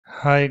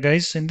Hi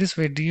guys, in this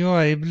video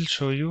I will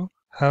show you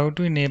how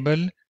to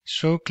enable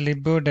Show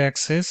Clipboard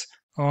Access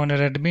on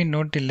Redmi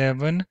Note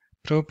 11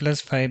 Pro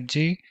Plus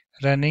 5G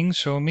running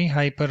Xiaomi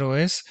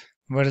HyperOS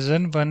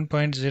version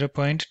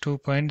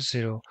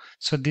 1.0.2.0.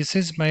 So this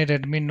is my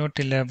Redmi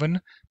Note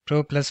 11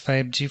 Pro Plus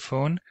 5G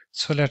phone.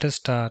 So let us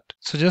start.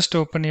 So just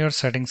open your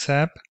settings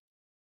app.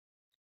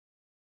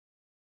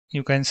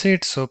 You can see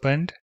it's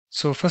opened.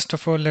 So first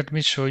of all, let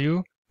me show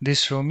you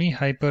this Xiaomi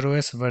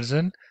HyperOS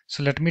version.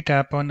 So let me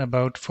tap on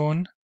About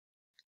Phone.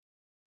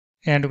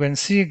 And you can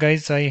see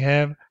guys, I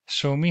have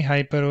Xiaomi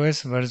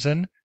HyperOS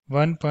version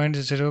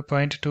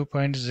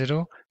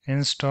 1.0.2.0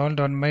 installed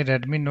on my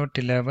Redmi Note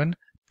 11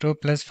 Pro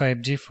Plus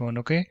 5G phone.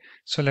 Okay,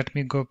 so let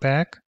me go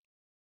back.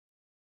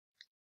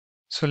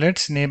 So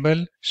let's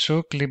enable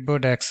Show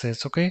Clipboard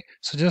Access. Okay,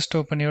 so just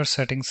open your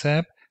settings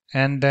app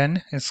and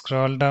then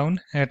scroll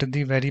down at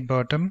the very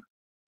bottom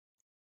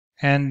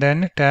and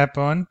then tap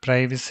on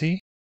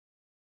Privacy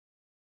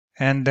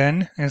and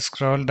then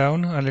scroll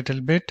down a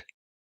little bit.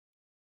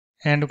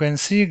 And you can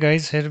see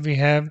guys, here we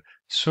have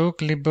Show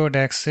Clipboard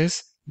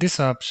Access,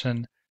 this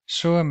option.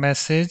 Show a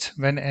message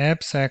when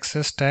apps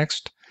access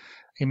text,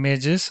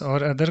 images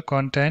or other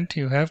content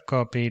you have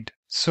copied.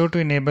 So to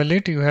enable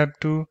it, you have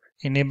to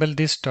enable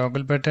this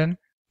toggle button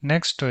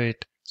next to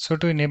it. So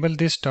to enable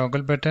this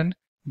toggle button,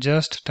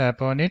 just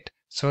tap on it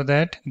so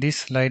that this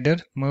slider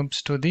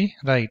moves to the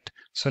right.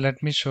 So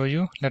let me show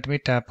you. Let me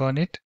tap on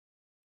it.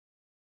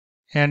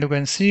 And you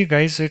can see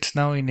guys, it's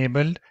now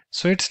enabled.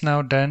 So it's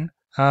now done.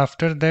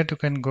 After that, you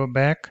can go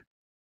back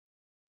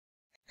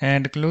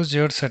and close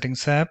your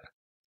settings app.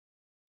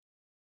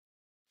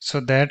 So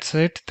that's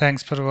it.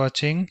 Thanks for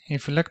watching.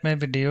 If you like my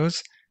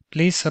videos,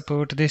 please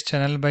support this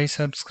channel by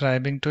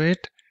subscribing to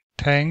it.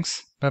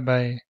 Thanks. Bye bye.